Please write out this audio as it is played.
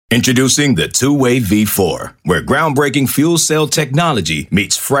Introducing the Two-Way V4, where groundbreaking fuel cell technology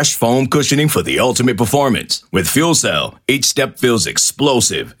meets fresh foam cushioning for the ultimate performance. With Fuel Cell, each step feels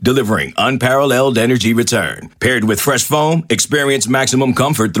explosive, delivering unparalleled energy return. Paired with fresh foam, experience maximum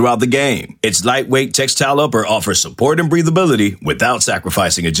comfort throughout the game. Its lightweight textile upper offers support and breathability without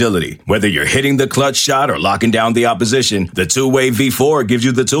sacrificing agility. Whether you're hitting the clutch shot or locking down the opposition, the Two-Way V4 gives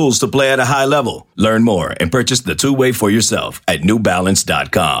you the tools to play at a high level. Learn more and purchase the Two-Way for yourself at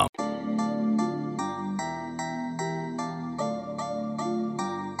newbalance.com.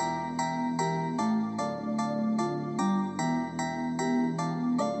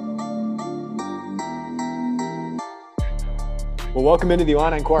 Well, welcome into the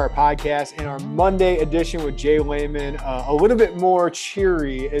Illini Inquirer podcast and our Monday edition with Jay Leman. A little bit more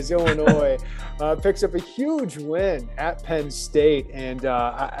cheery as Illinois picks up a huge win at Penn State. And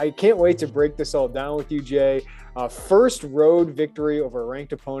I can't wait to break this all down with you, Jay. First road victory over a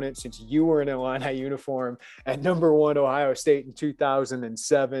ranked opponent since you were in an Illini uniform at number 1 Ohio State in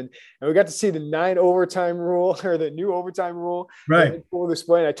 2007. And we got to see the new overtime rule, right, in full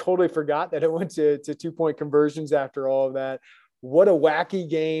display. And I totally forgot that it went to 2-point conversions after all of that. What a wacky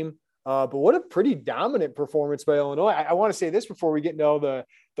game, but what a pretty dominant performance by Illinois. I want to say this before we get into all the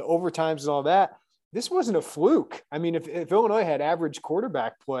overtimes and all that. This wasn't a fluke. I mean, if Illinois had average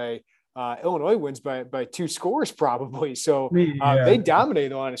quarterback play, Illinois wins by 2 scores probably. So they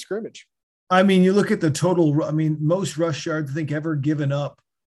dominated the line of scrimmage. I mean, you look at the total. I mean, most rush yards I think ever given up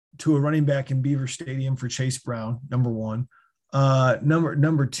to a running back in Beaver Stadium for Chase Brown. Number 1.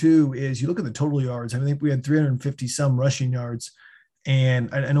 Number 2 is you look at the total yards. I think we had 350 some rushing yards,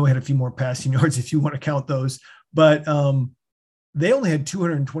 and I know we had a few more passing yards if you want to count those, but they only had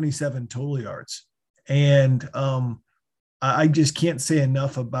 227 total yards. And I just can't say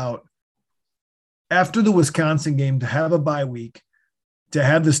enough about after the Wisconsin game to have a bye week, to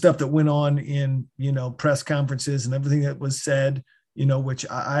have the stuff that went on in, press conferences and everything that was said, which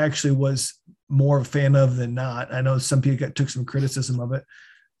I actually was more a fan of than not. I know some people took some criticism of it.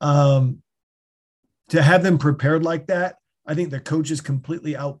 To have them prepared like that, I think the coaches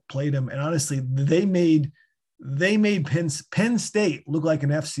completely outplayed them. And honestly, they made Penn State look like an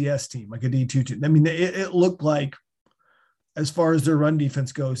FCS team, like a D2 team. I mean, it looked like, as far as their run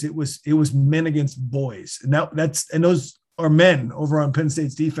defense goes, it was men against boys. And those are men over on Penn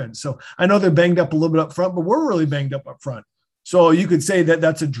State's defense. So I know they're banged up a little bit up front, but we're really banged up front. So you could say that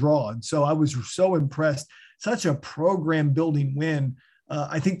that's a draw. And so I was so impressed. Such a program building win.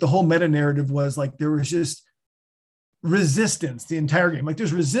 I think the whole meta narrative was like, there was just resistance the entire game. Like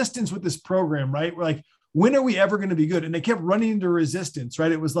there's resistance with this program, right? We're like, when are we ever going to be good? And they kept running into resistance,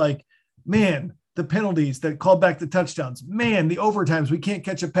 right? It was like, man, the penalties that called back the touchdowns, man, the overtimes, we can't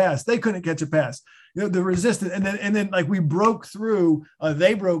catch a pass. They couldn't catch a pass. The resistance. And then like we broke through,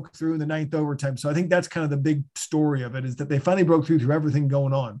 they broke through in the 9th overtime. So I think that's kind of the big story of it, is that they finally broke through everything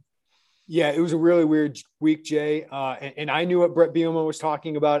going on. Yeah, it was a really weird week, Jay. And I knew what Brett Bielema was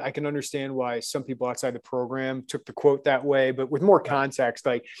talking about. I can understand why some people outside the program took the quote that way, but with more context,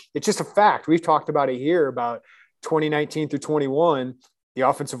 like it's just a fact. We've talked about it here about 2019 through 21. The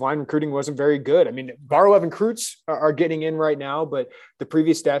offensive line recruiting wasn't very good. I mean, Bar-11 recruits are getting in right now, but the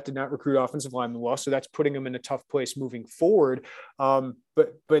previous staff did not recruit offensive linemen well, so that's putting them in a tough place moving forward.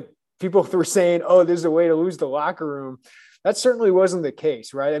 But people were saying, oh, there's a way to lose the locker room. That certainly wasn't the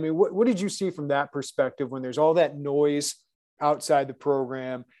case, right? I mean, what did you see from that perspective when there's all that noise outside the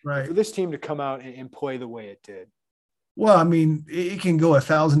program, right, for this team to come out and play the way it did? Well, I mean, it can go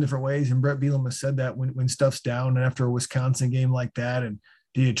 1,000 different ways. And Brett Bielema said that when stuff's down and after a Wisconsin game like that. And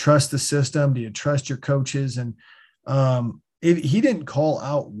do you trust the system? Do you trust your coaches? And he didn't call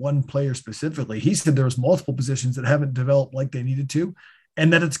out one player specifically. He said there was multiple positions that haven't developed like they needed to,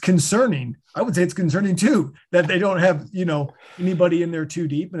 and that it's concerning. I would say it's concerning too, that they don't have, anybody in there too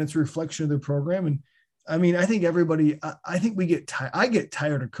deep, and it's a reflection of their program. And I mean, I think I think we get tired. I get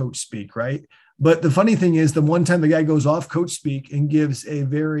tired of coach speak, right? But the funny thing is, the one time the guy goes off coach speak and gives a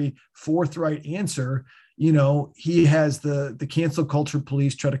very forthright answer, he has the cancel culture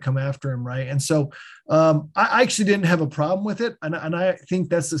police try to come after him, right? And so I actually didn't have a problem with it. And I think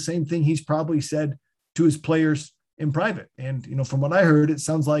that's the same thing he's probably said to his players in private. And, from what I heard, it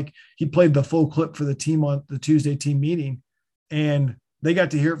sounds like he played the full clip for the team on the Tuesday team meeting, and they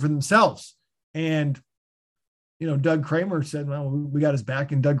got to hear it for themselves. And, Doug Kramer said, well, we got his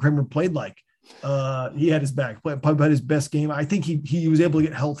back, and Doug Kramer played like he had his back, probably had his best game. I think he was able to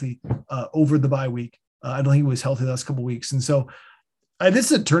get healthy over the bye week. I don't think he was healthy the last couple of weeks. And so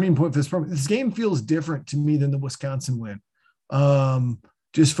this is a turning point for this program. This game feels different to me than the Wisconsin win.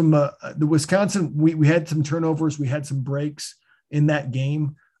 Just from the Wisconsin, we had some turnovers. We had some breaks in that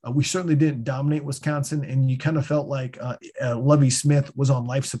game. We certainly didn't dominate Wisconsin, and you kind of felt like Lovie Smith was on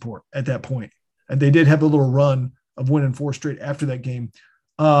life support at that point. And they did have a little run of winning 4 straight after that game.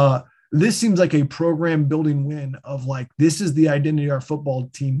 This seems like a program building win of like, this is the identity our football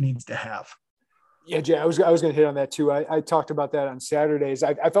team needs to have. Yeah, Jay, I was going to hit on that too. I talked about that on Saturdays.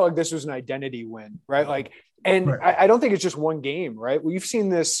 I felt like this was an identity win, right? Like, and right. I don't think it's just one game, right? We've seen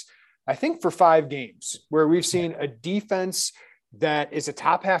this, I think, for 5 games where we've seen a defense that is a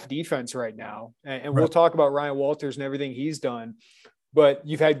top half defense right now. And we'll talk about Ryan Walters and everything he's done. But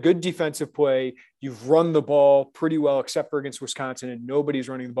you've had good defensive play. You've run the ball pretty well, except for against Wisconsin, and nobody's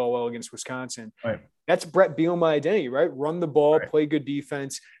running the ball well against Wisconsin. Right. That's Brett Bielema identity, right? Run the ball, play good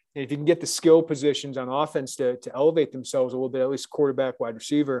defense. And if you can get the skill positions on offense to elevate themselves a little bit, at least quarterback, wide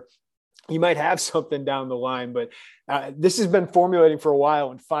receiver, you might have something down the line. But this has been formulating for a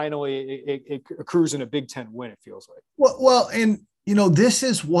while, and finally it accrues in a Big Ten win, it feels like. Well, and, you know, this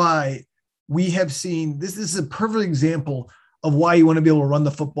is why we have seen – this is a perfect example – of why you want to be able to run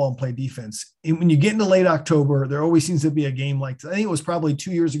the football and play defense. And when you get into late October, there always seems to be a game like, I think it was probably 2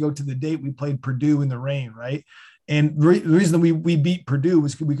 years ago to the date we played Purdue in the rain, right? And the reason we beat Purdue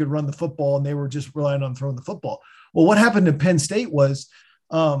was we could run the football and they were just relying on throwing the football. Well, what happened to Penn State was,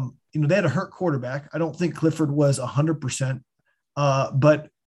 they had a hurt quarterback. I don't think Clifford was 100%, but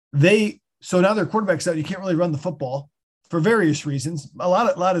so now their quarterback's out. You can't really run the football for various reasons. A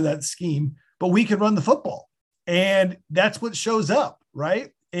lot of that scheme, but we could run the football. And that's what shows up,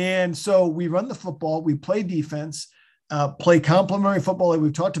 right? And so we run the football, we play defense, play complementary football like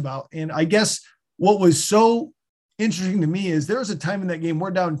we've talked about. And I guess what was so interesting to me is there was a time in that game,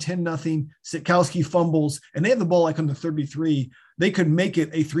 we're down 10-0, Sitkowski fumbles, and they have the ball like on the 33. They could make it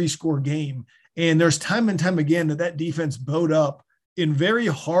a 3-score game. And there's time and time again that defense bowed up in very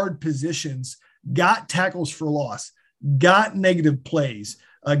hard positions, got tackles for loss, got negative plays,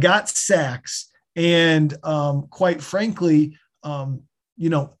 got sacks, and quite frankly,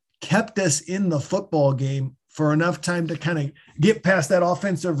 kept us in the football game for enough time to kind of get past that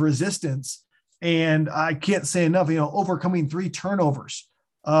offensive resistance. And I can't say enough, overcoming 3 turnovers.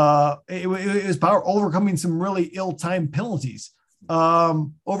 It was power, overcoming some really ill-timed penalties,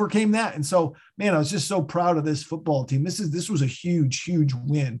 overcame that. And so, man, I was just so proud of this football team. This was a huge, huge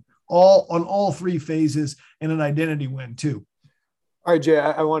win on all 3 phases, and an identity win too. All right, Jay,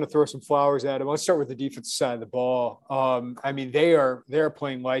 I want to throw some flowers at him. Let's start with the defensive side of the ball. They're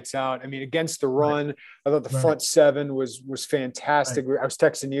playing lights out. Against the run, I thought the front 7 was fantastic. I was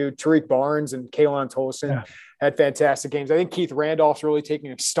texting you, Tariq Barnes and Kalen Tolson had fantastic games. I think Keith Randolph's really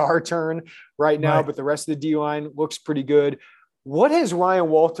taking a star turn right now, but the rest of the D-line looks pretty good. What has Ryan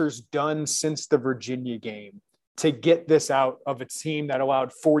Walters done since the Virginia game to get this out of a team that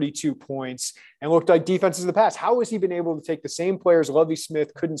allowed 42 points and looked like defenses of the past? How has he been able to take the same players Lovie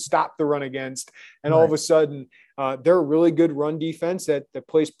Smith couldn't stop the run against, and all of a sudden they're a really good run defense that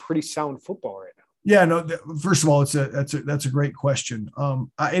plays pretty sound football right now? Yeah, no, first of all, that's a great question.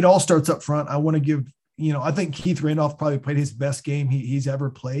 It all starts up front. I want to give, I think Keith Randolph probably played his best game he's ever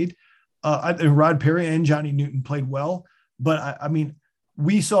played. And Rod Perry and Johnny Newton played well, but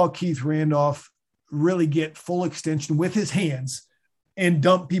we saw Keith Randolph really get full extension with his hands and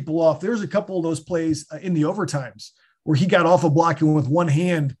dump people off. There's a couple of those plays in the overtimes where he got off a block and with one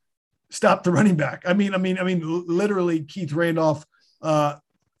hand stopped the running back. Literally Keith Randolph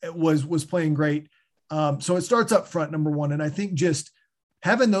was playing great. So it starts up front, number one. And I think just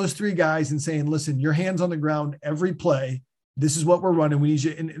having those 3 guys and saying, listen, your hands on the ground every play. This is what we're running. We need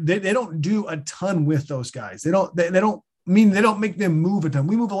you. And they don't do a ton with those guys. They don't make them move a ton.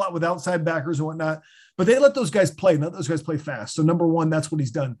 We move a lot with outside backers and whatnot, but they let those guys play and let those guys play fast. So number 1, that's what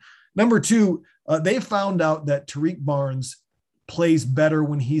he's done. Number 2, they found out that Tariq Barnes plays better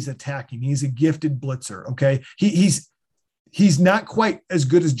when he's attacking. He's a gifted blitzer. Okay. He's not quite as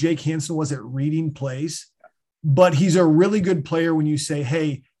good as Jake Hansen was at reading plays, but he's a really good player when you say,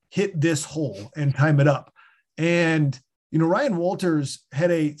 hey, hit this hole and time it up. And, Ryan Walters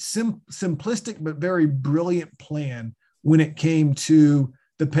had a simplistic but very brilliant plan when it came to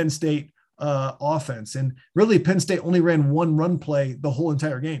the Penn State offense. And really Penn State only ran 1 run play the whole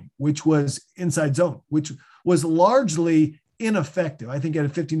entire game, which was inside zone, which was largely ineffective. I think it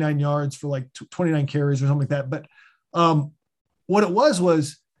had 59 yards for like 29 carries or something like that. But what it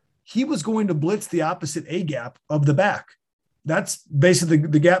was he was going to blitz the opposite A gap of the back. That's basically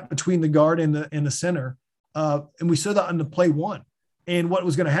the gap between the guard and the center. And we saw that on the play 1. And what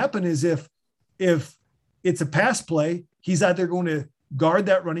was going to happen is if it's a pass play, he's either going to guard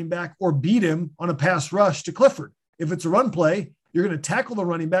that running back or beat him on a pass rush to Clifford. If it's a run play, you're going to tackle the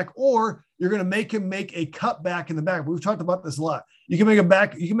running back, or you're going to make him make a cut back in the back. We've talked about this a lot. you can make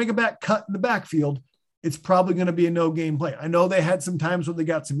a back cut in the backfield. It's probably going to be a no game play. I know they had some times where they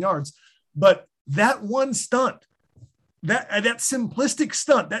got some yards, but that one stunt, that simplistic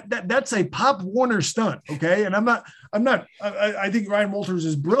stunt, that's a Pop Warner stunt. Okay. And I think Ryan Walters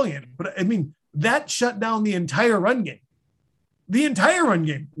is brilliant, but I mean, that shut down the entire run game.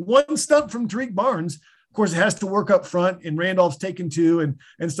 One stunt from Tariq Barnes. Of course, it has to work up front, and Randolph's taken two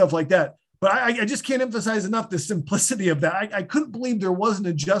and stuff like that. But I just can't emphasize enough the simplicity of that. I couldn't believe there was an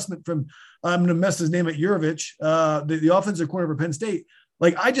adjustment from, I'm going to mess his name at Yurovich, the offensive coordinator for Penn State.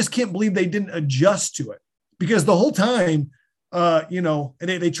 Like, I just can't believe they didn't adjust to it, because the whole time, and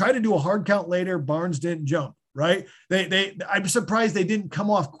they tried to do a hard count later. Barnes didn't jump, right? I'm surprised they didn't come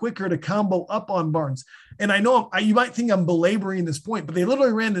off quicker to combo up on Barnes. And I know you might think I'm belaboring this point, but they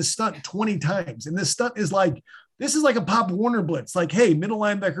literally ran this stunt 20 times. And this stunt is like, this is like a Pop Warner blitz, like, hey, middle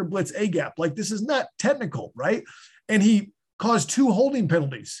linebacker blitz, A gap. Like, this is not technical, right? And he caused 2 holding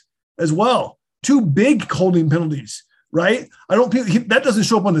penalties as well, 2 big holding penalties, right? I don't think that doesn't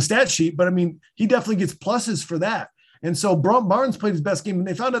show up on the stat sheet, but I mean, he definitely gets pluses for that. And so Barnes played his best game, and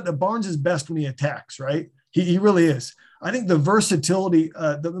they found out that Barnes is best when he attacks, right? He really is. I think the versatility,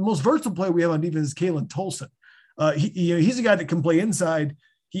 the most versatile player we have on defense is Kalen Tolson. He's a guy that can play inside.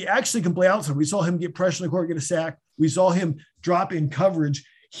 He actually can play outside. We saw him get pressure in the court, get a sack. We saw him drop in coverage.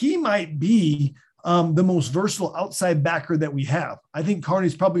 He might be the most versatile outside backer that we have. I think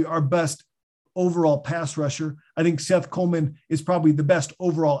Carney's probably our best overall pass rusher. I think Seth Coleman is probably the best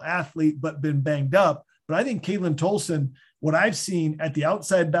overall athlete, but been banged up. But I think Kalen Tolson, what I've seen at the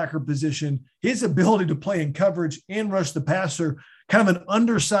outside backer position, his ability to play in coverage and rush the passer, kind of an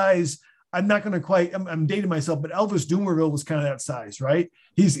undersized, I'm not going to quite, I'm dating myself, but Elvis Dumerville was kind of that size, right?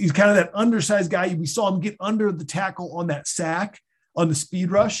 He's kind of that undersized guy. We saw him get under the tackle on that sack on the speed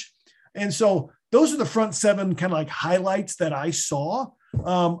rush. And so those are the front 7 kind of like highlights that I saw.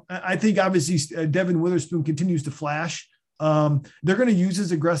 I think obviously Devin Witherspoon continues to flash. They're going to use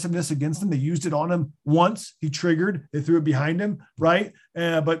his aggressiveness against him. They used it on him once. He triggered. They threw it behind him, right?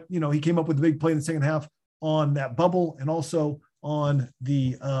 But, he came up with a big play in the second half on that bubble and also on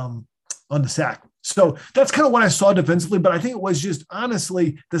the sack. So that's kind of what I saw defensively, but I think it was just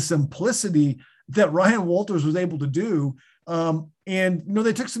honestly the simplicity that Ryan Walters was able to do.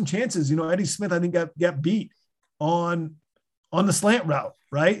 They took some chances. Eddie Smith, I think, got beat on the slant route,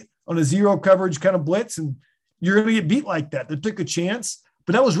 right? On a zero coverage kind of blitz, and you're going to get beat like that. They took a chance,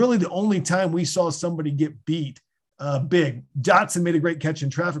 but that was really the only time we saw somebody get beat big. Dotson made a great catch in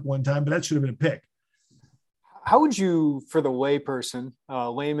traffic one time, but that should have been a pick. How would you, for the layperson,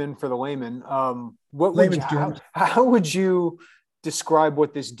 layman for the layman, how would you describe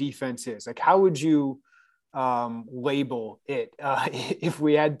what this defense is? Like, how would you label it if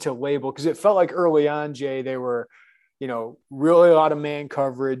we had to label? Because it felt like early on, Jay, they were, really a lot of man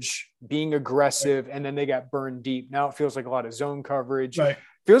coverage, being aggressive, and then they got burned deep. Now it feels like a lot of zone coverage. Right.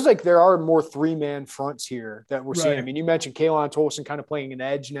 Feels like there are more 3-man fronts here that we're seeing. I mean, you mentioned Kalen Tolson kind of playing an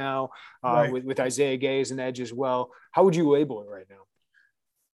edge now with Isaiah Gay as an edge as well. How would you label it right now?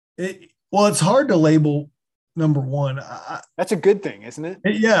 It's hard to label, number one. That's a good thing, isn't it?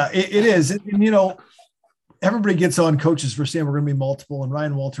 It is. And, everybody gets on coaches for saying we're going to be multiple, and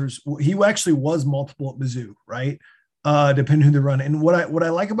Ryan Walters, he actually was multiple at Mizzou, right? Depending who they run. And what I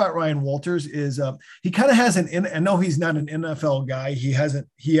like about Ryan Walters is he kind of has I know he's not an NFL guy. He hasn't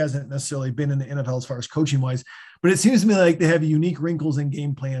necessarily been in the NFL as far as coaching wise, but it seems to me like they have unique wrinkles and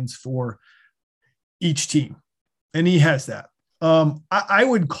game plans for each team. And he has that. I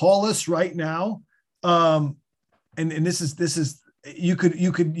would call us right now. And this is, you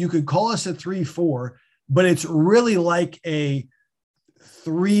could call us a 3-4, but it's really like a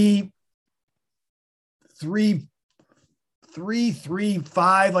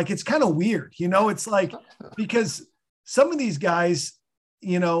 3-3-5. Like, it's kind of weird, it's like, because some of these guys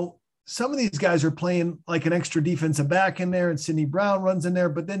are playing like an extra defensive back in there, and Sidney Brown runs in there,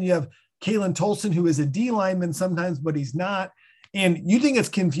 but then you have Kalen Tolson, who is a D lineman sometimes, but he's not. And you think it's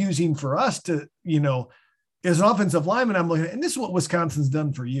confusing for us to, as an offensive lineman, I'm looking at, and this is what Wisconsin's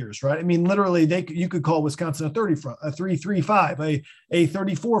done for years, right? I mean, literally you could call Wisconsin a 30 front, a 3-3-5, a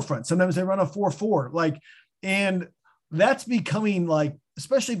 34 front. Sometimes they run a 4-4, and that's becoming like,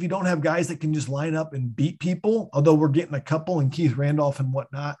 especially if you don't have guys that can just line up and beat people, although we're getting a couple and Keith Randolph and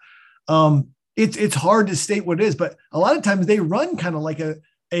whatnot. It's hard to state what it is, but a lot of times they run kind of like a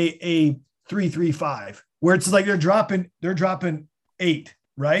 3-3-5, where it's like they're dropping 8,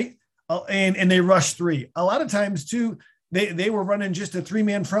 right? And they rush 3. A lot of times too, they were running just a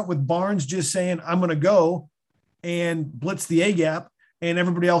 3-man front with Barnes just saying, I'm going to go and blitz the A gap, and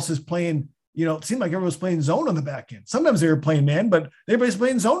everybody else is playing it seemed like everyone was playing zone on the back end. Sometimes they were playing man, but everybody's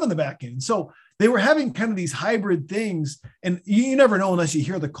playing zone on the back end. So they were having kind of these hybrid things, and you never know unless you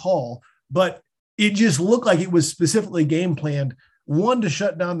hear the call, but it just looked like it was specifically game planned, one, to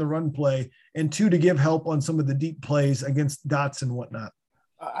shut down the run play, and two, to give help on some of the deep plays against dots and whatnot.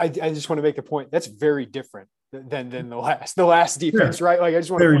 I just want to make the point that's very different than the last defense, right? Like, I just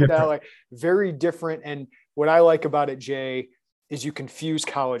want to point out, like, very different. And what I like about it, Jay, is you confuse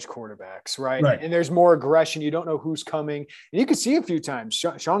college quarterbacks, right? And there's more aggression. You don't know who's coming. And you could see a few times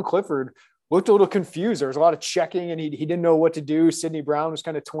Sean Clifford looked a little confused. There was a lot of checking, and he didn't know what to do. Sidney Brown was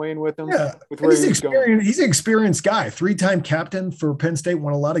kind of toying with him. Yeah. With where he's an experienced guy, 3-time captain for Penn State,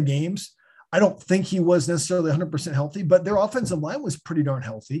 won a lot of games. I don't think he was necessarily 100% healthy, but their offensive line was pretty darn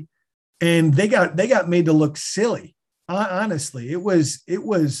healthy, and they got made to look silly. Honestly, it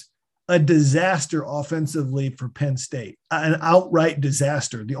was a disaster offensively for Penn State, an outright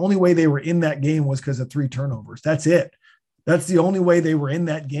disaster. The only way they were in that game was because of 3 turnovers. That's it. That's the only way they were in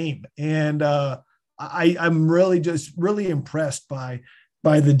that game. And I'm really impressed by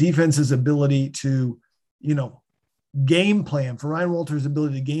the defense's ability to, game plan, for Ryan Walters'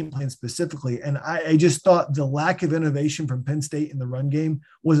 ability to game plan specifically. And I just thought the lack of innovation from Penn State in the run game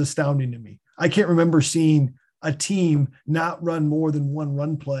was astounding to me. I can't remember seeing a team not run more than one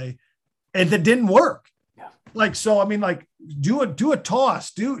run play, and that didn't work. Yeah. Like, so, I mean, like, do a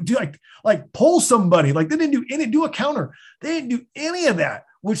toss, do like pull somebody. Like, they didn't do a counter. They didn't do any of that,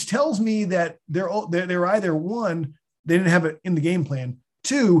 which tells me that they're either, one, they didn't have it in the game plan.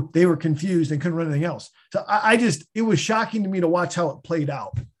 2, they were confused and couldn't run anything else. So it was shocking to me to watch how it played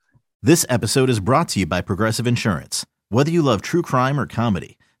out. This episode is brought to you by Progressive Insurance. Whether you love true crime or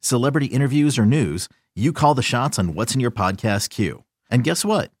comedy, celebrity interviews or news, you call the shots on what's in your podcast queue. And guess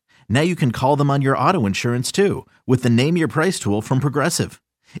what? Now you can call them on your auto insurance too, with the Name Your Price tool from Progressive.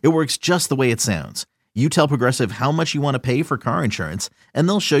 It works just the way it sounds. You tell Progressive how much you want to pay for car insurance, and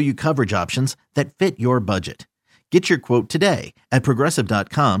they'll show you coverage options that fit your budget. Get your quote today at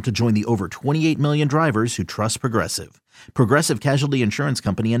Progressive.com to join the over 28 million drivers who trust Progressive. Progressive Casualty Insurance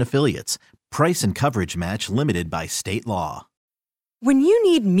Company and Affiliates. Price and coverage match limited by state law. When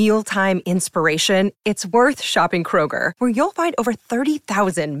you need mealtime inspiration, it's worth shopping Kroger, where you'll find over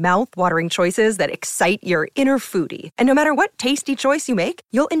 30,000 mouth-watering choices that excite your inner foodie. And no matter what tasty choice you make,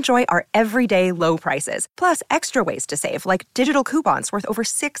 you'll enjoy our everyday low prices, plus extra ways to save, like digital coupons worth over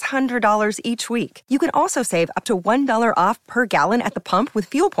 $600 each week. You can also save up to $1 off per gallon at the pump with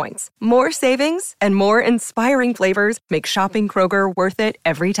fuel points. More savings and more inspiring flavors make shopping Kroger worth it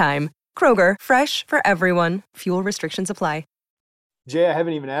every time. Kroger, fresh for everyone. Fuel restrictions apply. Jay, I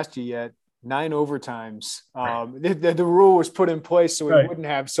haven't even asked you yet. 9 overtimes. The rule was put in place so we wouldn't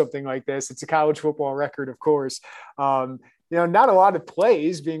have something like this. It's a college football record, of course. Not a lot of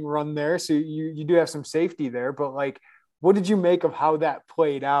plays being run there, so you do have some safety there. But, like, what did you make of how that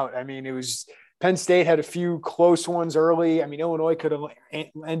played out? I mean, it was Penn State had a few close ones early. I mean, Illinois could have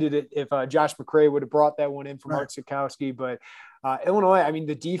ended it if Josh McCray would have brought that one in from Art Sikowski. But Illinois, I mean,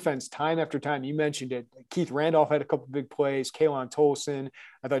 the defense, time after time, you mentioned it. Keith Randolph had a couple big plays. Kalen Tolson,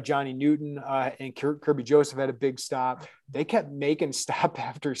 I thought Johnny Newton and Kirby Joseph had a big stop. They kept making stop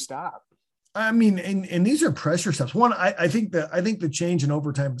after stop. I mean, and these are pressure stops. One, I think the change in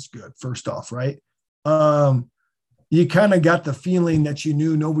overtime is good. First off, right? You kind of got the feeling that you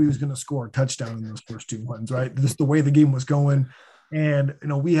knew nobody was going to score a touchdown in those first 2 ones, right? Just the way the game was going, and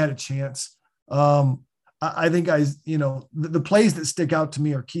we had a chance. I think the plays that stick out to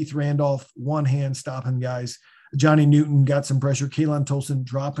me are Keith Randolph, one hand stopping guys. Johnny Newton got some pressure. Kalen Tolson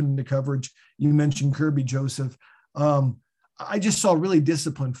dropping into coverage. You mentioned Kirby Joseph. I just saw really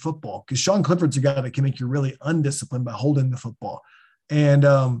disciplined football, because Sean Clifford's a guy that can make you really undisciplined by holding the football. And,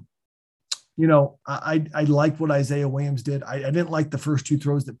 I liked what Isaiah Williams did. I didn't like the first 2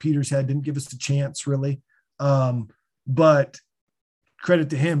 throws that Peters had, didn't give us a chance really. But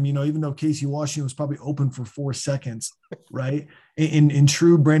credit to him, even though Casey Washington was probably open for 4 seconds, right? In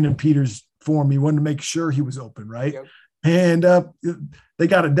true Brandon Peters form, he wanted to make sure he was open, right? Yep. And they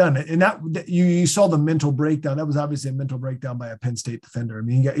got it done. And that you saw the mental breakdown. That was obviously a mental breakdown by a Penn State defender. I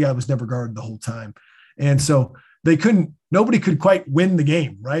mean, he was never guarded the whole time. And so nobody could quite win the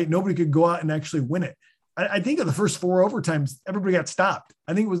game, right? Nobody could go out and actually win it. I think of the first 4 overtimes, everybody got stopped.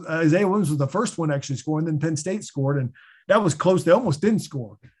 I think it was Isaiah Williams was the first one to actually score, and then Penn State scored, and that was close. They almost didn't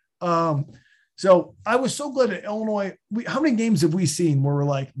score. So I was so glad that Illinois, how many games have we seen where we're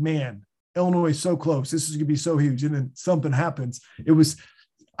like, man, Illinois is so close. This is going to be so huge. And then something happens.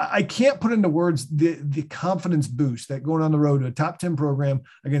 I can't put into words the confidence boost that going on the road to a top 10 program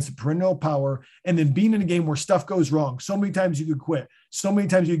against a perennial power, and then being in a game where stuff goes wrong. So many times you could quit. So many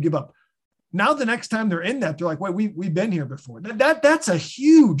times you could give up. Now the next time they're in that, they're like, wait, we've been here before. That's a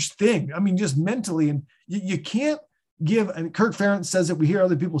huge thing. I mean, just mentally, and you can't give, and Kirk Ferentz says it, we hear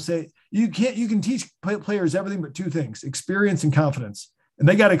other people say, you can teach players everything but two things: experience and confidence. And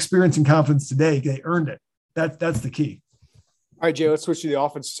they got experience and confidence today. They earned it. That's the key. All right, Jay, let's switch to the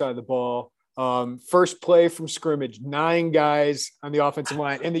offensive side of the ball. First play from scrimmage, 9 guys on the offensive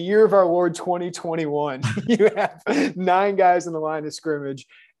line. In the year of our Lord 2021, you have 9 guys on the line of scrimmage,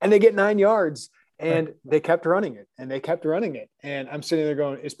 and they get 9 yards. And they kept running it, and they kept running it. And I'm sitting there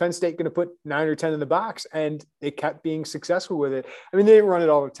going, is Penn State going to put 9 or 10 in the box? And they kept being successful with it. I mean, they didn't run it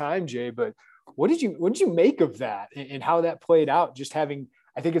all the time, Jay, but what did you make of that and how that played out? Just having,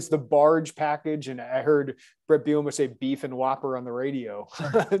 I think it's the barge package. And I heard Brett Bielema say beef and Whopper on the radio.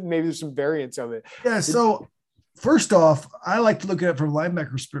 Maybe there's some variants of it. Yeah. So first off, I like to look at it from a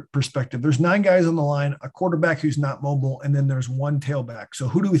linebacker perspective. There's 9 guys on the line, a quarterback who's not mobile, and then there's 1 tailback. So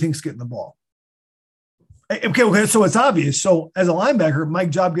who do we think is getting the ball? Okay. So it's obvious. So as a linebacker, my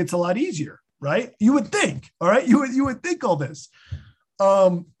job gets a lot easier, right? You would think, all right. You would think all this.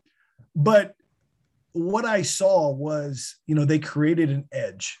 But what I saw was, they created an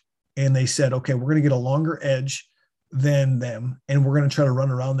edge, and they said, okay, we're going to get a longer edge than them, and we're going to try to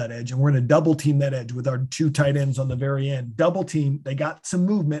run around that edge, and we're going to double team that edge with our 2 tight ends on the very end. Double team. They got some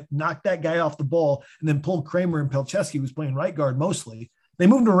movement, knocked that guy off the ball, and then pulled Kramer and Pelcheski, who was playing right guard mostly. They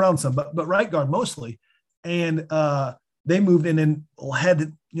moved him around some, but right guard mostly. And they moved in and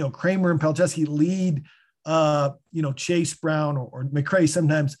had, Kramer and Pelcheski lead, Chase Brown or McCray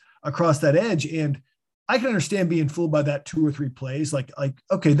sometimes across that edge. And I can understand being fooled by that 2 or 3 plays. Like,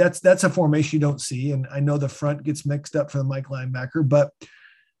 okay, that's a formation you don't see. And I know the front gets mixed up for the Mike linebacker, but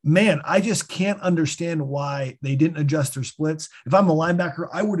man, I just can't understand why they didn't adjust their splits. If I'm a linebacker,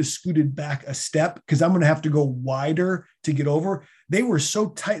 I would have scooted back a step because I'm going to have to go wider to get over. They were so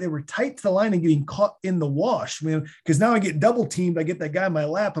tight. They were tight to the line and getting caught in the wash, man, because now I get double teamed. I get that guy in my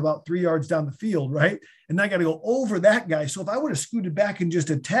lap about 3 yards down the field, right? And I got to go over that guy. So if I would have scooted back and just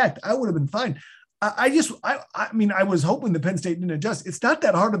attacked, I would have been fine. I was hoping the Penn State didn't adjust. It's not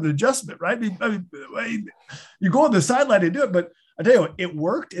that hard of an adjustment, right? I mean, you go on the sideline and do it, but I tell you what, it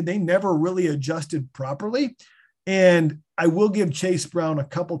worked, and they never really adjusted properly. And I will give Chase Brown a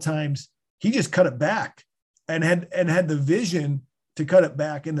couple times. He just cut it back and had the vision to cut it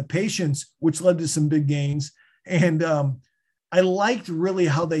back and the patience, which led to some big gains. And I liked really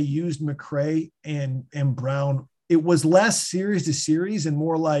how they used McCray and Brown. It was less series to series and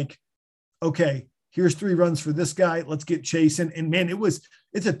more like, okay, here's 3 runs for this guy. Let's get Chase in. And man,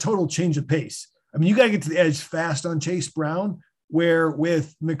 it's a total change of pace. I mean, you got to get to the edge fast on Chase Brown, where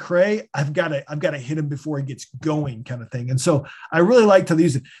with McCray, I've got to hit him before he gets going, kind of thing. And so I really liked how they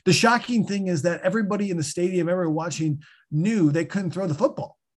use it. The shocking thing is that everybody in the stadium, everyone watching, knew they couldn't throw the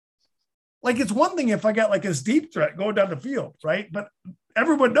football. Like, it's one thing if I got like this deep threat going down the field, right? But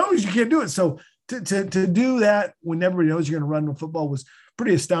everyone knows you can't do it. So to do that when everybody knows you're going to run the football was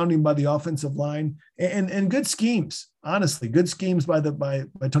pretty astounding by the offensive line, and good schemes, honestly, good schemes by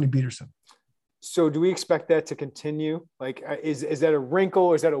Tony Peterson. So do we expect that to continue? Like, is that a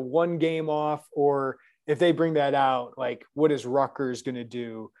wrinkle? Is that a 1 game off? Or if they bring that out, like, what is Rutgers going to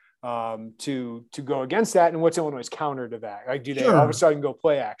do to go against that? And what's Illinois' counter to that? Like, do they all of a sudden go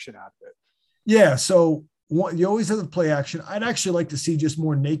play action out of it? Yeah. So you always have the play action. I'd actually like to see just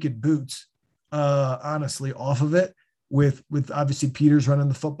more naked boots, honestly, off of it with obviously Peters running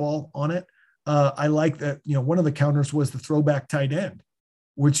the football on it. I like that, one of the counters was the throwback tight end,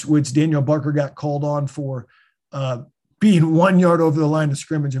 which Daniel Barker got called on for being 1 yard over the line of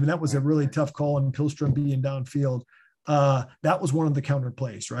scrimmage. I mean, that was a really tough call, and Pihlstrom being downfield. That was one of the counter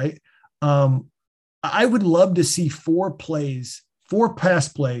plays, right? I would love to see 4 pass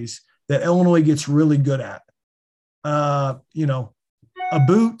plays that Illinois gets really good at. A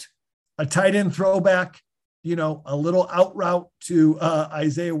boot, a tight end throwback, a little out route to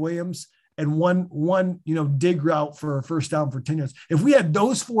Isaiah Williams, and one dig route for a first down for 10 yards. If we had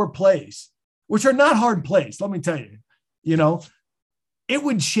those 4 plays, which are not hard plays, let me tell you, it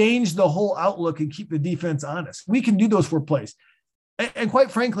would change the whole outlook and keep the defense honest. We can do those 4 plays. And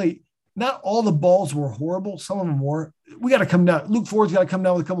quite frankly, not all the balls were horrible. Some of them were. We got to come down. Luke Ford's got to come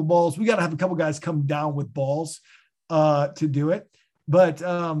down with a couple balls. We got to have a couple guys come down with balls to do it. But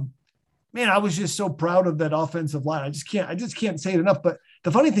man, I was just so proud of that offensive line. I just can't say it enough. But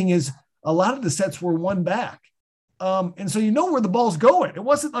the funny thing is, a lot of the sets were 1 back. And so where the ball's going. It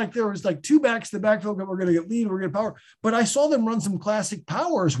wasn't like there was like 2 backs to the backfield. We're going to get lead. We're going to power. But I saw them run some classic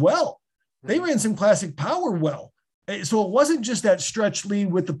power as well. They ran some classic power well. So it wasn't just that stretch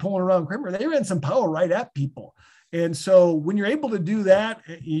lead with the pulling around Kramer. They ran some power right at people. And so when you're able to do that,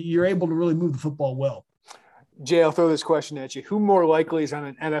 you're able to really move the football well. Jay, I'll throw this question at you. Who more likely is on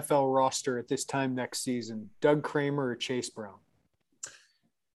an NFL roster at this time next season, Doug Kramer or Chase Brown?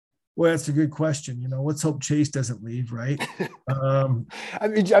 Well, that's a good question. Let's hope Chase doesn't leave, right? I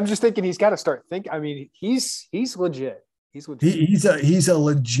mean, I'm just thinking he's got to start thinking. I mean, he's legit. He's a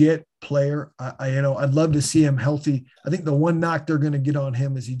legit player. I'd love to see him healthy. I think the one knock they're going to get on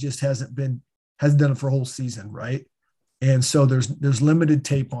him is he just hasn't done it for a whole season, right? And so there's limited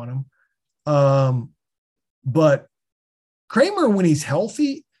tape on him. But Kramer, when he's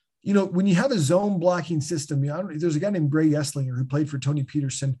healthy, when you have a zone blocking system, there's a guy named Gray Esslinger who played for Tony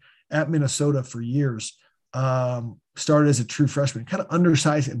Peterson at Minnesota for years. Started as a true freshman, kind of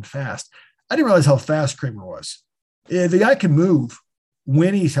undersized and fast. I didn't realize how fast Kramer was. The guy can move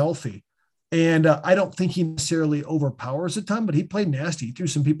when he's healthy. And I don't think he necessarily overpowers a ton, but he played nasty. He threw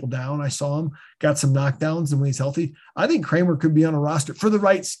some people down. I saw him, got some knockdowns, and when he's healthy, I think Kramer could be on a roster for the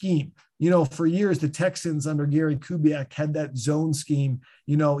right scheme. For years, the Texans under Gary Kubiak had that zone scheme.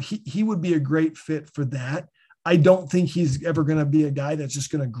 He would be a great fit for that. I don't think he's ever going to be a guy that's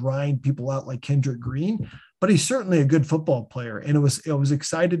just going to grind people out like Kendrick Green, but he's certainly a good football player. And I was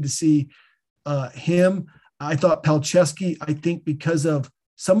excited to see him. I thought Palczewski, I think because of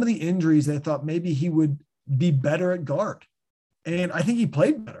some of the injuries, I thought maybe he would be better at guard. And I think he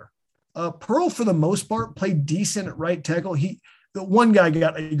played better. Pearl, for the most part, played decent at right tackle. The one guy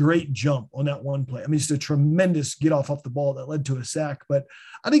got a great jump on that one play. I mean, just a tremendous get off the ball that led to a sack. But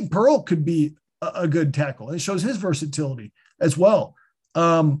I think Pearl could be a good tackle. And it shows his versatility as well.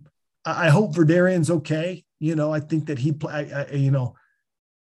 I hope Verdarian's okay. I think that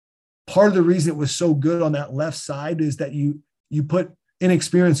part of the reason it was so good on that left side is that you put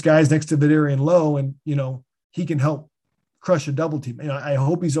inexperienced guys next to Vidarian Lowe, and he can help crush a double team. I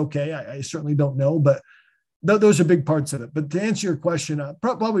hope he's okay. I certainly don't know, but those are big parts of it. But to answer your question,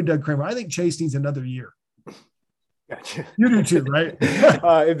 probably Doug Kramer. I think Chase needs another year. Gotcha. You do too, right?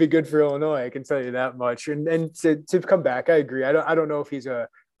 It'd be good for Illinois. I can tell you that much. And to come back, I agree. I don't know if he's a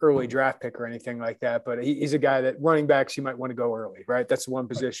early draft pick or anything like that, but he's a guy that running backs, you might want to go early, right? That's the one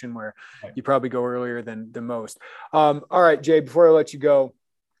position where you probably go earlier than most. All right, Jay, before I let you go,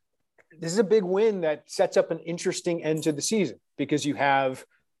 this is a big win that sets up an interesting end to the season because you have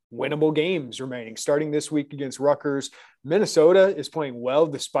winnable games remaining starting this week against Rutgers. Minnesota is playing well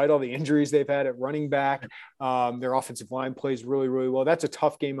despite all the injuries they've had at running back. Their offensive line plays really, really well. That's a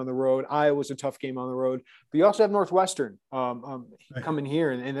tough game on the road. Iowa's a tough game on the road. But you also have Northwestern coming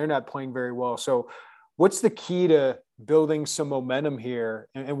here, and they're not playing very well. So what's the key to building some momentum here?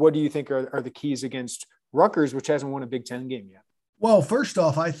 And what do you think are the keys against Rutgers, which hasn't won a Big Ten game yet? Well, first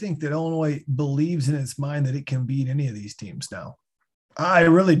off, I think that Illinois believes in its mind that it can beat any of these teams now. I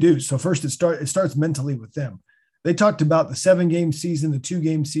really do. So first, it starts mentally with them. They talked about the 7-game season, the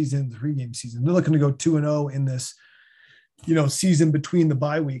 2-game season, the 3-game season. They're looking to go 2-0 in this, season between the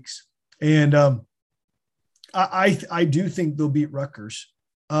bye weeks. And I do think they'll beat Rutgers.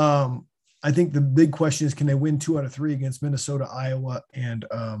 I think the big question is, can they win 2 out of 3 against Minnesota, Iowa, and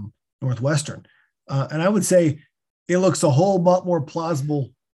Northwestern? And I would say it looks a whole lot more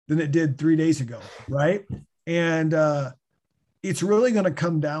plausible than it did 3 days ago, right? And it's really going to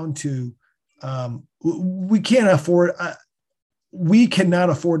come down to we cannot afford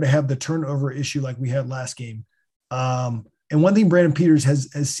to have the turnover issue like we had last game. And one thing Brandon Peters has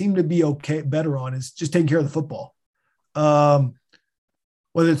seemed to be better on is just taking care of the football.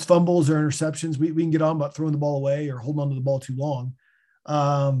 Whether it's fumbles or interceptions, we can get on about throwing the ball away or holding on to the ball too long.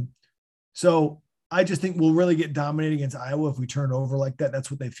 So I just think we'll really get dominated against Iowa if we turn over like that.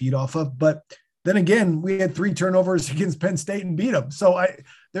 That's what they feed off of. But then again, we had 3 turnovers against Penn State and beat them. So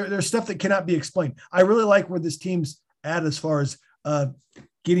there's stuff that cannot be explained. I really like where this team's at as far as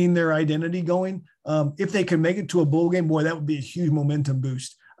getting their identity going. If they can make it to a bowl game, boy, that would be a huge momentum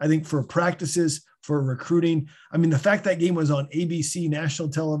boost. I think for practices, for recruiting. I mean, the fact that game was on ABC national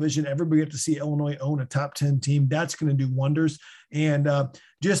television, everybody got to see Illinois own a top 10 team. That's going to do wonders. And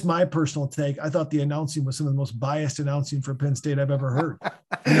just my personal take, I thought the announcing was some of the most biased announcing for Penn State I've ever heard.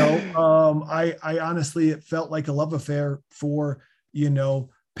 I honestly, it felt like a love affair for,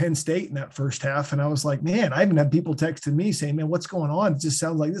 Penn State in that first half. And I was like, man, I even had people texting me saying, man, what's going on? It just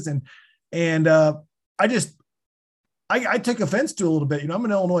sounds like this. And I took offense to a little bit. I'm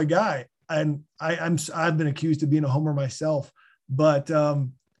an Illinois guy, and I've been accused of being a homer myself, but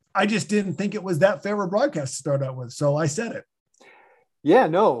I just didn't think it was that fair a broadcast to start out with. So I said it. Yeah,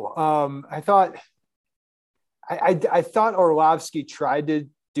 no. I thought Orlovsky tried to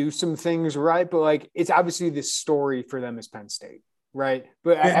do some things right, but it's obviously this story for them as Penn State. Right.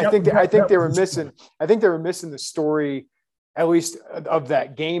 But I think they were missing the story, at least of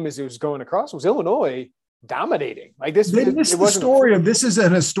that game as it was going across, was Illinois dominating. Like this, they missed the story of this is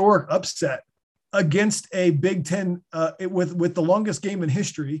an historic upset against a Big Ten with the longest game in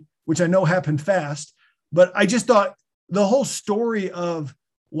history, which I know happened fast. But I just thought the whole story of,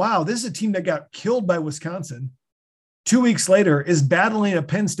 wow, this is a team that got killed by Wisconsin. 2 weeks later is battling a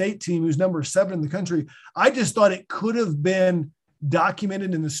Penn State team who's number 7 in the country. I just thought it could have been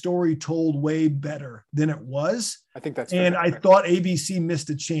documented and the story told way better than it was. I think that's and I thought ABC missed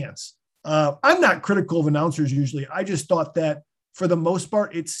a chance. I'm not critical of announcers usually. I just thought that for the most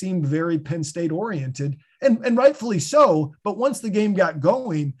part, it seemed very Penn State oriented and rightfully so. But once the game got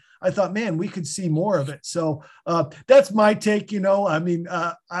going, I thought, man, we could see more of it. So that's my take. I mean,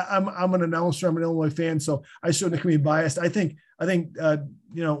 I'm an announcer. I'm an Illinois fan, so I certainly can be biased. I think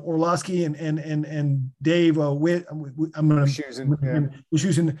Orlowski and Dave Witt.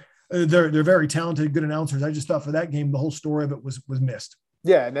 They're very talented, good announcers. I just thought for that game, the whole story of it was missed.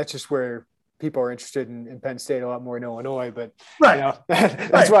 Yeah, and that's just where people are interested in Penn State a lot more in Illinois, but right.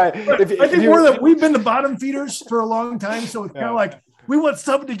 That's why. We've been the bottom feeders for a long time, so it's kind of like we want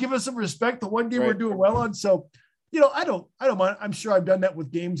someone to give us some respect. The one game we're doing well on, so I don't mind. I'm sure I've done that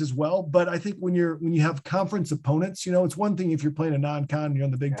with games as well, but I think when you have conference opponents, it's one thing if you're playing a non-con, you're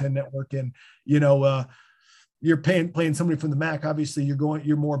on the Big Ten Network, and you're playing somebody from the MAC. Obviously,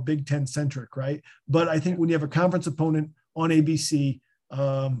 you're more Big Ten centric, right? But I think when you have a conference opponent on ABC,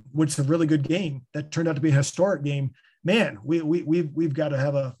 which is a really good game that turned out to be a historic game, man, we've got to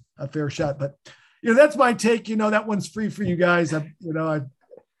have a fair shot. But that's my take. That one's free for you guys. That's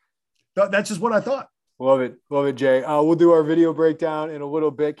just what I thought. Love it, Jay. We'll do our video breakdown in a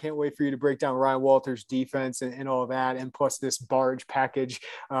little bit. Can't wait for you to break down Ryan Walters' defense and all that, and plus this barge package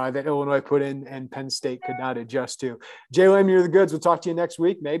that Illinois put in and Penn State could not adjust to. Jay Lehman, you're the goods. We'll talk to you next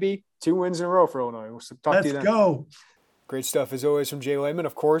week. Maybe 2 wins in a row for Illinois. We'll talk to you then. Let's go. Great stuff as always from Jay Lehman.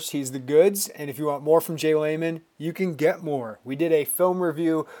 Of course, he's the goods. And if you want more from Jay Lehman, you can get more. We did a film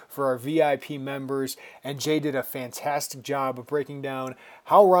review for our VIP members, and Jay did a fantastic job of breaking down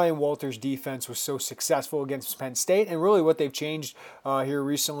how Ryan Walters' defense was so successful against Penn State and really what they've changed here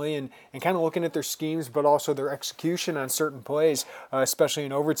recently and kind of looking at their schemes, but also their execution on certain plays, especially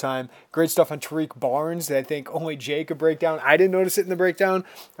in overtime. Great stuff on Tariq Barnes that I think only Jay could break down. I didn't notice it in the breakdown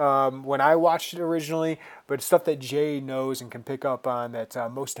when I watched it originally, but stuff that Jay knows and can pick up on that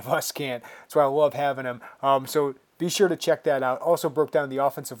most of us can't. That's why I love having him. So be sure to check that out. Also broke down the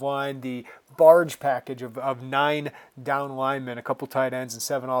offensive line, the barge package of 9 down linemen, a couple tight ends, and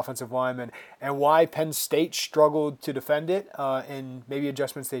 7 offensive linemen, and why Penn State struggled to defend it and maybe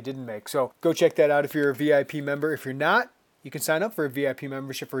adjustments they didn't make. So go check that out if you're a VIP member. If you're not, you can sign up for a VIP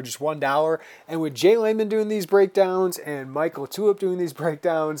membership for just $1. And with Jay Lehman doing these breakdowns and Michael Tulip doing these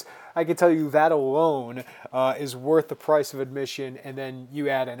breakdowns, I can tell you that alone is worth the price of admission. And then you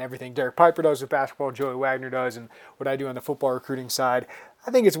add in everything Derek Piper does with basketball, Joey Wagner does, and what I do on the football recruiting side. I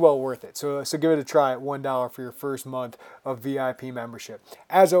think it's well worth it. So give it a try at $1 for your first month of VIP membership.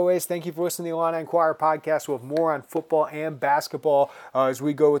 As always, thank you for listening to the Illini Inquirer podcast. We'll have more on football and basketball as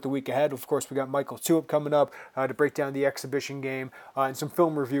we go with the week ahead. Of course, we got Michael Tulip coming up to break down the exhibition game and some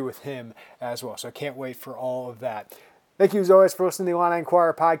film review with him as well. So I can't wait for all of that. Thank you as always for listening to the Illini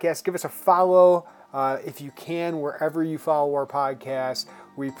Inquirer podcast. Give us a follow if you can, wherever you follow our podcast.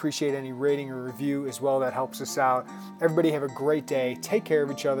 We appreciate any rating or review as well. That helps us out. Everybody have a great day. Take care of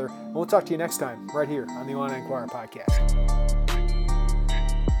each other. And we'll talk to you next time right here on the Illini Inquirer podcast.